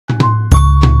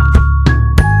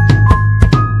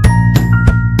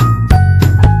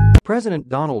President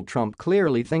Donald Trump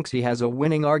clearly thinks he has a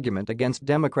winning argument against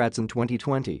Democrats in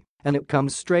 2020, and it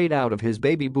comes straight out of his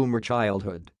baby boomer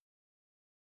childhood.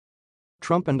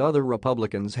 Trump and other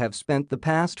Republicans have spent the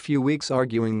past few weeks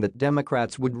arguing that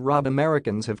Democrats would rob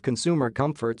Americans of consumer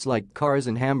comforts like cars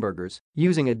and hamburgers,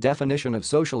 using a definition of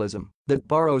socialism that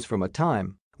borrows from a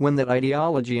time when that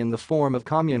ideology in the form of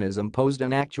communism posed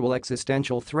an actual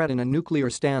existential threat in a nuclear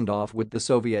standoff with the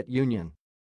Soviet Union.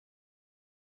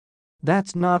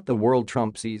 That's not the world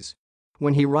Trump sees.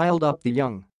 When he riled up the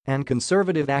young and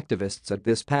conservative activists at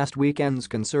this past weekend's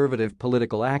Conservative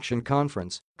Political Action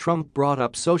Conference, Trump brought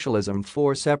up socialism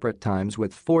 4 separate times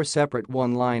with 4 separate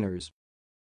one-liners.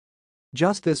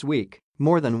 Just this week,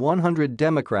 more than 100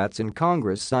 Democrats in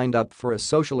Congress signed up for a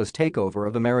socialist takeover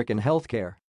of American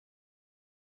healthcare.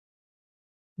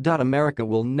 America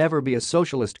will never be a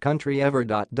socialist country ever.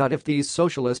 If these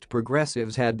socialist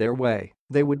progressives had their way,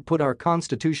 they would put our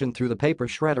Constitution through the paper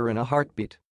shredder in a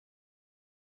heartbeat.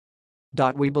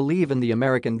 We believe in the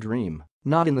American dream,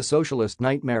 not in the socialist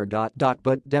nightmare.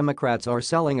 But Democrats are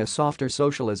selling a softer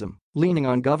socialism, leaning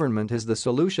on government as the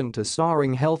solution to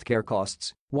soaring healthcare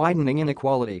costs, widening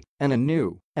inequality, and a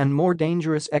new and more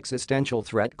dangerous existential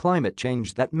threat: climate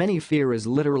change that many fear is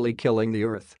literally killing the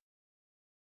earth.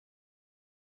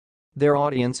 Their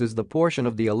audience is the portion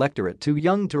of the electorate too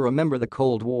young to remember the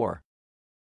Cold War.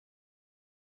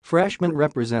 Freshman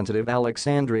Representative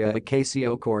Alexandria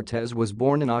Ocasio-Cortez was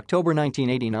born in October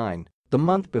 1989, the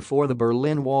month before the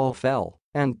Berlin Wall fell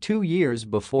and 2 years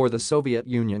before the Soviet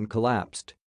Union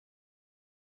collapsed.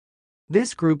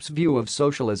 This group's view of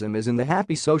socialism is in the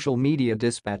happy social media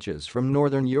dispatches from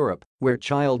Northern Europe, where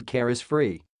child care is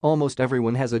free, almost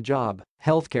everyone has a job,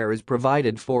 healthcare is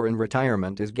provided for, and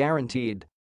retirement is guaranteed.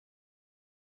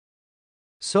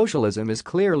 Socialism is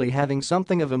clearly having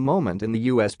something of a moment in the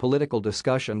U.S. political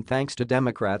discussion thanks to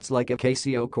Democrats like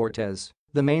Ocasio-Cortez,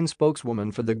 the main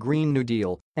spokeswoman for the Green New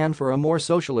Deal, and for a more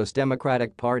socialist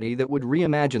Democratic Party that would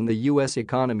reimagine the U.S.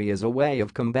 economy as a way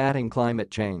of combating climate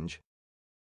change.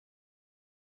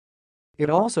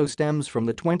 It also stems from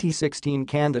the 2016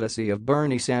 candidacy of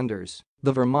Bernie Sanders,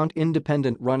 the Vermont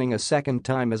independent, running a second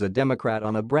time as a Democrat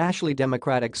on a brashly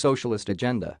democratic socialist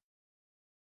agenda.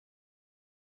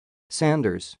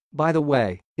 Sanders, by the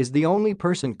way, is the only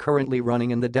person currently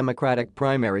running in the Democratic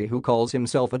primary who calls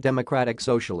himself a democratic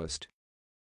socialist.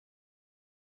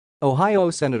 Ohio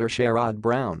Senator Sherrod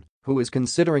Brown, who is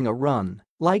considering a run,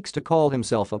 likes to call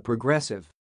himself a progressive.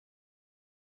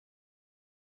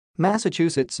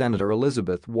 Massachusetts Senator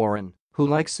Elizabeth Warren, who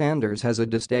like Sanders has a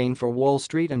disdain for Wall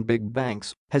Street and big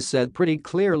banks, has said pretty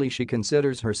clearly she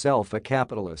considers herself a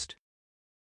capitalist.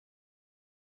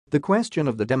 The question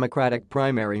of the Democratic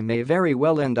primary may very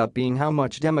well end up being how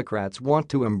much Democrats want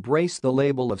to embrace the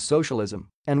label of socialism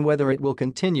and whether it will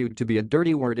continue to be a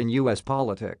dirty word in U.S.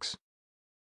 politics.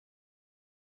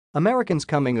 Americans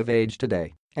coming of age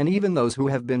today, and even those who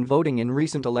have been voting in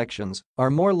recent elections, are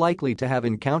more likely to have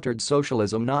encountered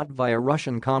socialism not via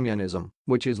Russian communism,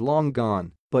 which is long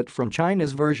gone, but from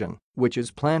China's version, which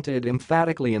is planted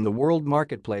emphatically in the world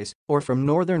marketplace, or from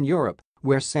Northern Europe,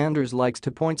 where Sanders likes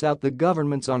to point out the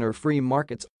governments honor free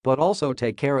markets but also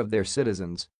take care of their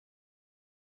citizens.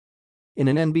 In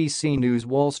an NBC News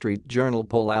Wall Street Journal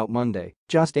poll out Monday,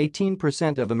 just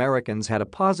 18% of Americans had a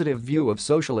positive view of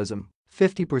socialism,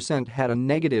 50% had a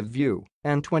negative view,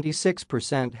 and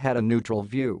 26% had a neutral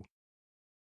view.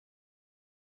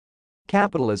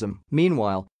 Capitalism,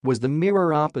 meanwhile, was the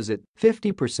mirror opposite: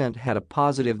 50% had a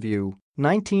positive view,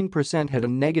 19% had a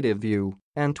negative view,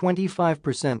 and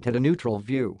 25% had a neutral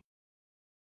view.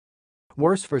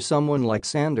 Worse for someone like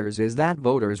Sanders is that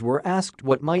voters were asked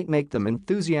what might make them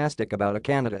enthusiastic about a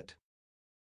candidate.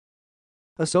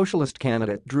 A socialist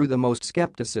candidate drew the most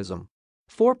skepticism.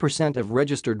 4% of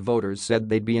registered voters said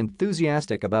they'd be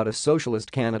enthusiastic about a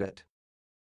socialist candidate.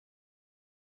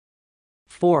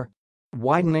 4.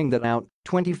 Widening that out,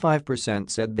 25%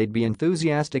 said they'd be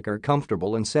enthusiastic or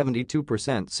comfortable and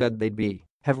 72% said they'd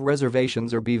have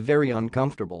reservations or be very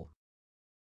uncomfortable.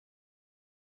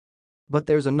 But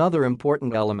there's another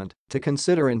important element to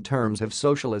consider in terms of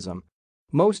socialism.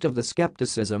 Most of the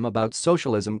skepticism about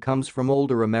socialism comes from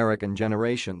older American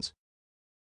generations.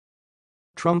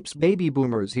 Trump's baby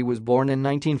boomers, he was born in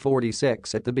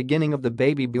 1946 at the beginning of the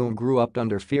baby boom, grew up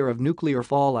under fear of nuclear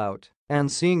fallout and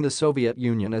seeing the Soviet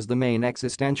Union as the main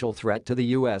existential threat to the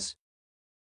U.S.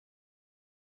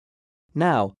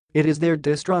 Now, it is their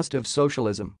distrust of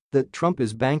socialism that Trump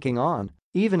is banking on,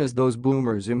 even as those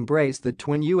boomers embrace the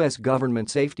twin U.S. government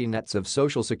safety nets of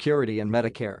Social Security and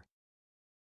Medicare.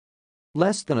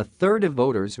 Less than a third of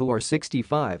voters who are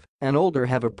 65 and older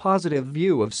have a positive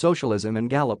view of socialism in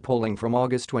Gallup polling from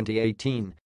August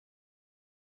 2018.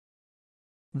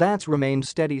 That's remained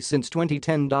steady since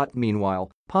 2010. Meanwhile,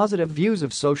 positive views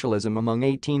of socialism among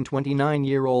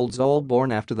 18-29-year-olds all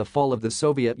born after the fall of the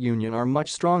Soviet Union are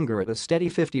much stronger at a steady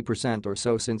 50% or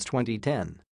so since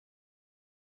 2010.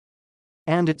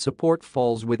 And its support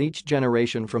falls with each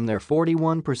generation from their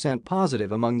 41%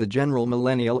 positive among the general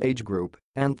millennial age group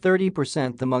and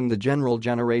 30% among the general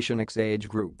Generation X age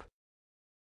group.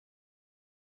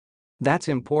 That's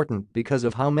important because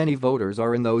of how many voters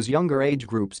are in those younger age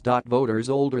groups. Voters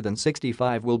older than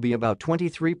 65 will be about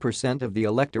 23% of the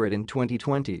electorate in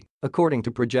 2020, according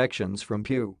to projections from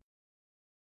Pew.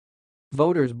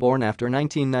 Voters born after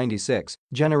 1996,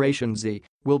 Generation Z,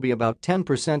 will be about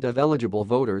 10% of eligible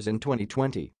voters in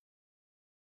 2020.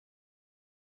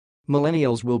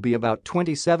 Millennials will be about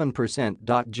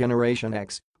 27%. Generation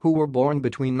X, who were born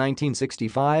between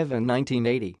 1965 and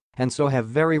 1980 and so have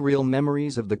very real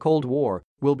memories of the Cold War,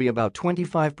 will be about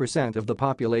 25% of the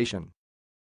population.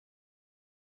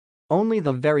 Only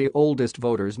the very oldest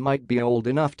voters might be old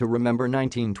enough to remember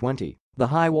 1920, the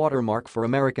high watermark for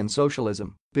American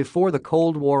socialism, before the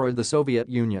Cold War or the Soviet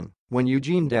Union, when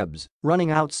Eugene Debs,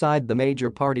 running outside the major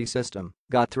party system,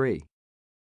 got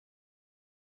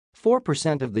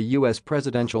 3.4% of the U.S.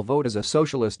 presidential vote as a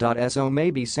socialist. So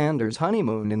maybe Sanders'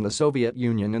 honeymoon in the Soviet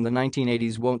Union in the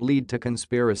 1980s won't lead to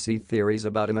conspiracy theories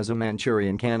about him as a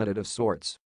Manchurian candidate of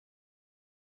sorts.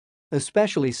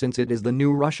 Especially since it is the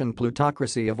new Russian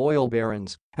plutocracy of oil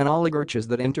barons and oligarchs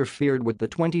that interfered with the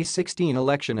 2016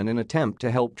 election in an attempt to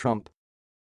help Trump